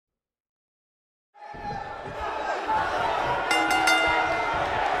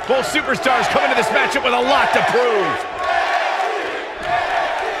Both superstars come into this matchup with a lot to prove.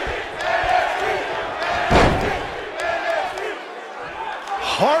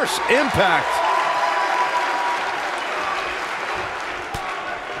 Harsh impact.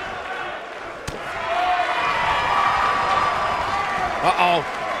 Uh-oh.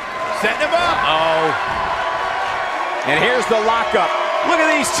 Setting him up. Uh-oh. And here's the lockup. Look at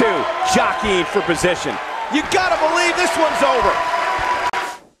these two jockeying for position. You gotta believe this one's over.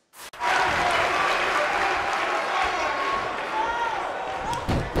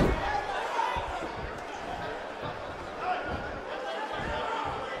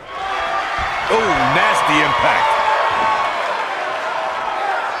 Oh, nasty impact.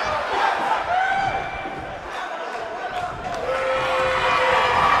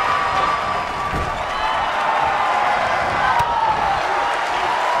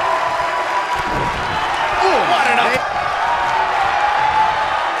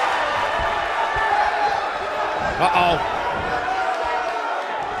 Uh-oh.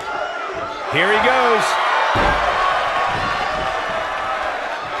 Here he goes.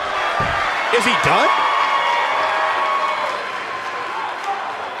 Is he done?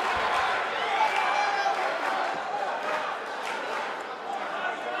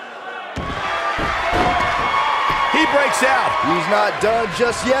 He breaks out. He's not done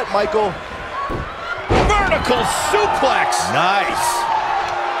just yet, Michael. Vertical suplex. Nice.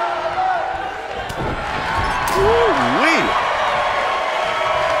 Woo-wee.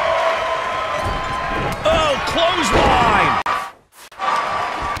 Oh, clothesline.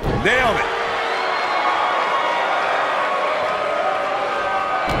 Nailed it.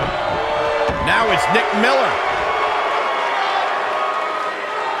 Now it's Nick Miller.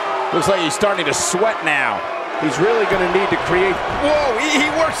 Looks like he's starting to sweat now. He's really going to need to create... Whoa, he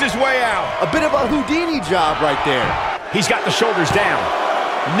works his way out. A bit of a Houdini job right there. He's got the shoulders down.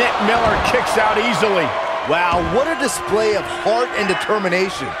 Nick Miller kicks out easily. Wow, what a display of heart and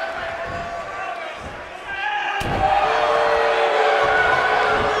determination.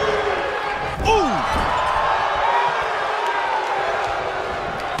 Ooh!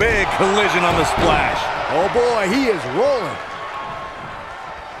 Big collision on the splash. Oh boy, he is rolling.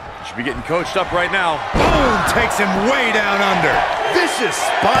 Should be getting coached up right now. Boom! Takes him way down under. Vicious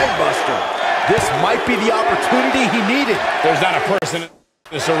spine buster. This might be the opportunity he needed. There's not a person in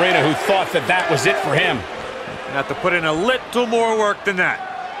this arena who thought that that was it for him. Have to put in a little more work than that.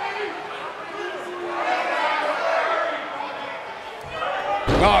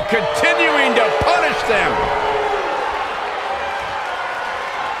 Oh, continuing to punish them.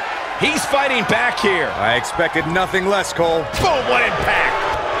 He's fighting back here. I expected nothing less, Cole. Boom, what impact.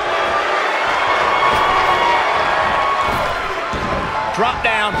 Drop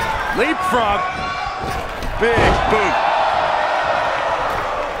down. Leapfrog. Big boot.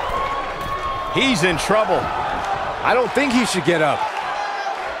 He's in trouble. I don't think he should get up.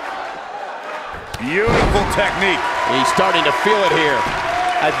 Beautiful technique. He's starting to feel it here.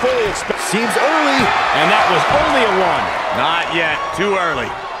 I fully expect... Seems early. And that was only a one. Not yet. Too early.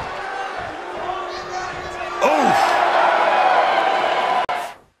 Oof.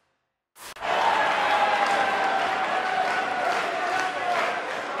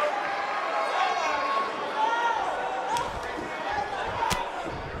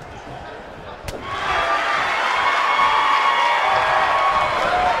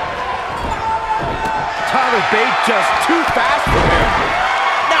 Bate just too fast for him.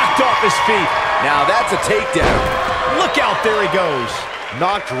 Knocked off his feet. Now that's a takedown. Look out, there he goes.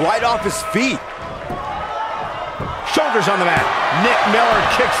 Knocked right off his feet. Shoulders on the mat. Nick Miller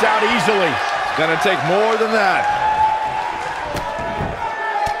kicks out easily. It's gonna take more than that.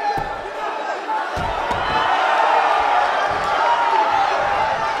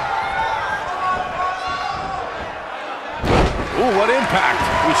 Ooh, what impact.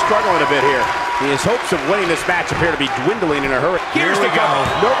 He's struggling a bit here. His hopes of winning this match appear to be dwindling in a hurry. Here's the go.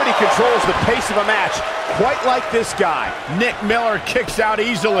 Nobody controls the pace of a match quite like this guy. Nick Miller kicks out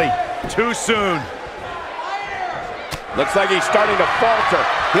easily. Too soon. Looks like he's starting to falter.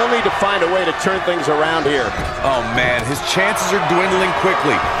 He'll need to find a way to turn things around here. Oh man, his chances are dwindling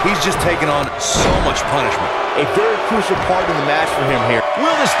quickly. He's just taking on so much punishment. A very crucial part of the match for him here.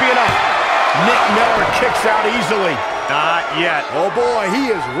 Will this be enough? Nick Miller kicks out easily. Not yet. Oh boy, he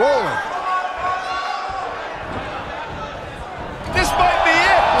is rolling. This might be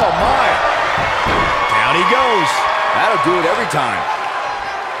it. Oh my. Down he goes. That'll do it every time.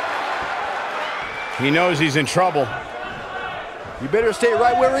 He knows he's in trouble. You better stay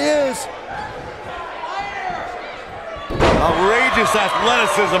right where he is. Outrageous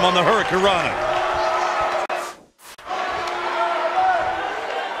athleticism on the Hurricanrana.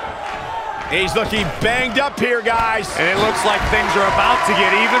 He's looking banged up here, guys. And it looks like things are about to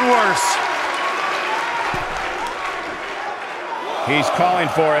get even worse. He's calling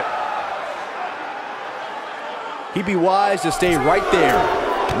for it. He'd be wise to stay right there.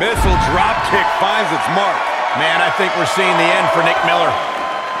 Missile drop kick finds its mark. Man, I think we're seeing the end for Nick Miller.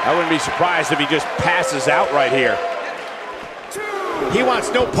 I wouldn't be surprised if he just passes out right here. He wants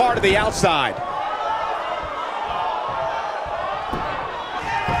no part of the outside.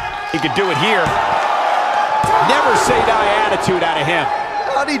 He could do it here. Never say die attitude out of him.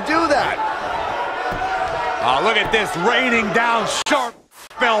 How'd he do that? Oh, look at this, raining down sharp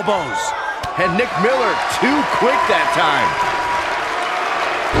elbows. And Nick Miller too quick that time.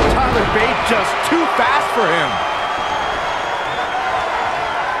 Tyler Bate just too fast for him.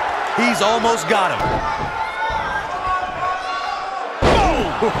 He's almost got him.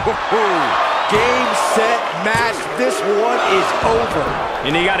 Game, set, match. This one is over.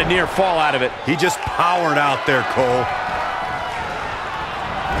 And he got a near fall out of it. He just powered out there, Cole.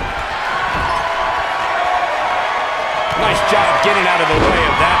 Nice job getting out of the way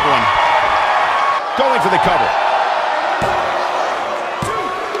of that one. Going for the cover.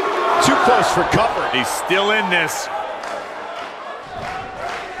 Too close for cover. He's still in this.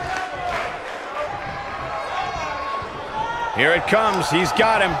 Here it comes. He's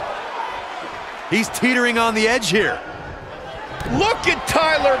got him. He's teetering on the edge here. Look at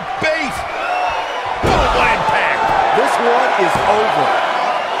Tyler Bate. Oh, what impact. This one is over.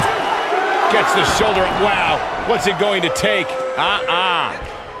 Gets the shoulder up. Wow. What's it going to take? Oh,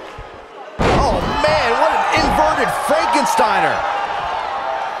 man, what an inverted Frankensteiner.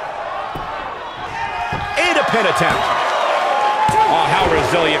 And a pin attempt. Oh, how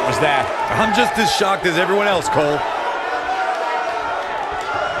resilient was that? I'm just as shocked as everyone else, Cole.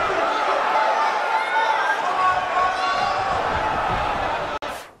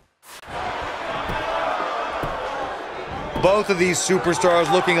 Both of these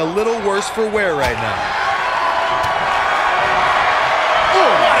superstars looking a little worse for wear right now.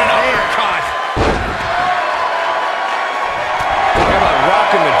 Oh, what an uppercut! How about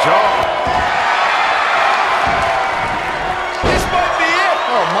rocking the jaw? This might be it!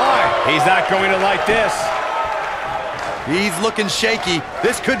 Oh, my. He's not going to like this. He's looking shaky.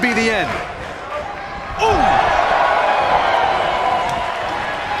 This could be the end. Ooh!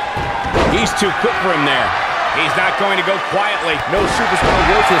 He's too quick for him there. He's not going to go quietly. No superstar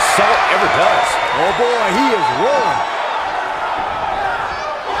worth his salt ever does. Oh boy, he is rolling.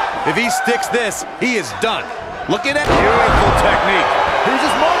 If he sticks this, he is done. Look at that. Beautiful technique. Here's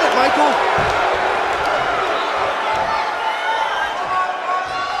his moment, Michael.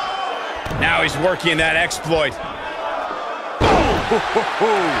 Now he's working that exploit.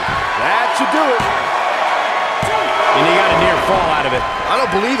 That should do it. And he got a near fall out of it. I don't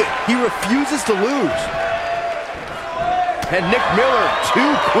believe it. He refuses to lose. And Nick Miller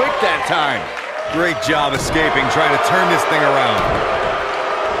too quick that time. Great job escaping, trying to turn this thing around.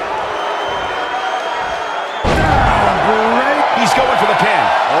 Great. He's going for the pin.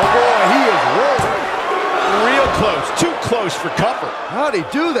 Oh boy, he is rolling. Real close. Too close for cover. How'd he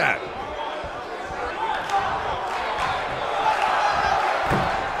do that?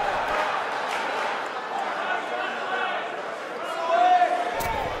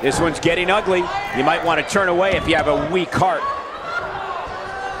 This one's getting ugly. You might want to turn away if you have a weak heart.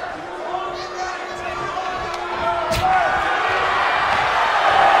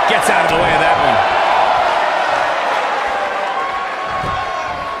 Gets out of the way of that one.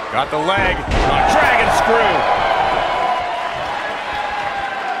 Got the leg. Dragon screw.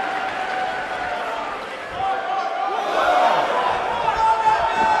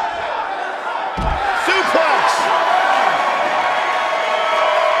 Suplex.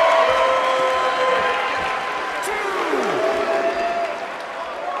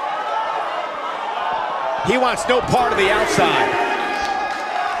 He wants no part of the outside.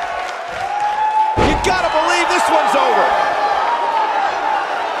 You gotta believe this one's over.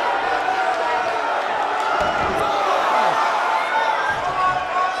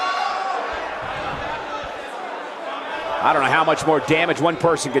 I don't know how much more damage one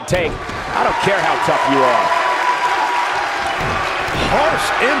person could take. I don't care how tough you are.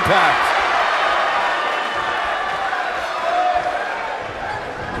 Harsh impact.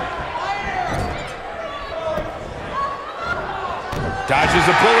 Dodges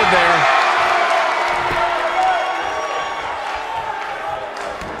a bullet there.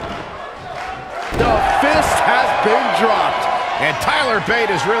 The fist has been dropped. And Tyler Bate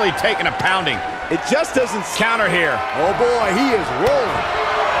is really taking a pounding. It just doesn't Counter here. Oh boy, he is rolling.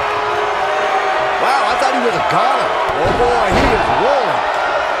 Wow, I thought he was a goner. Oh boy, he is rolling.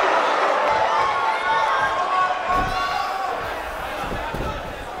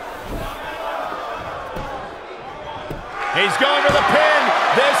 pin.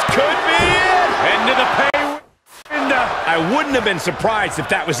 This could be it. Into the pay window. I wouldn't have been surprised if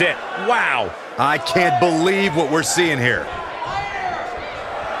that was it. Wow. I can't believe what we're seeing here.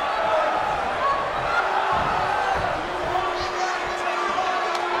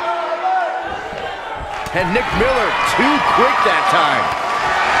 And Nick Miller, too quick that time.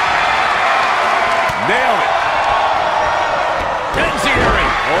 Nailed it. Enziguri.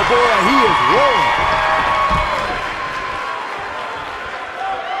 Oh boy, he is rolling.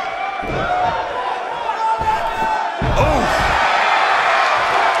 Oh.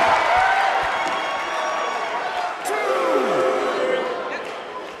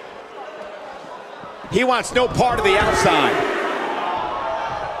 He wants no part of the outside.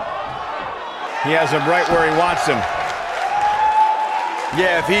 He has him right where he wants him.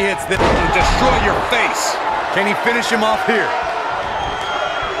 Yeah, if he hits this, it'll destroy your face. Can he finish him off here?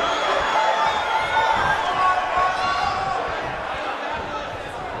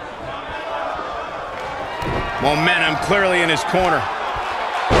 Momentum clearly in his corner.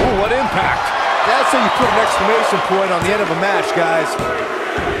 Oh, what impact. That's how you put an exclamation point on the end of a match, guys.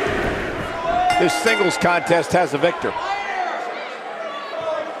 This singles contest has a victor.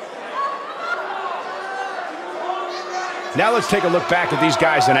 Now let's take a look back at these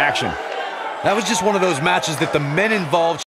guys in action. That was just one of those matches that the men involved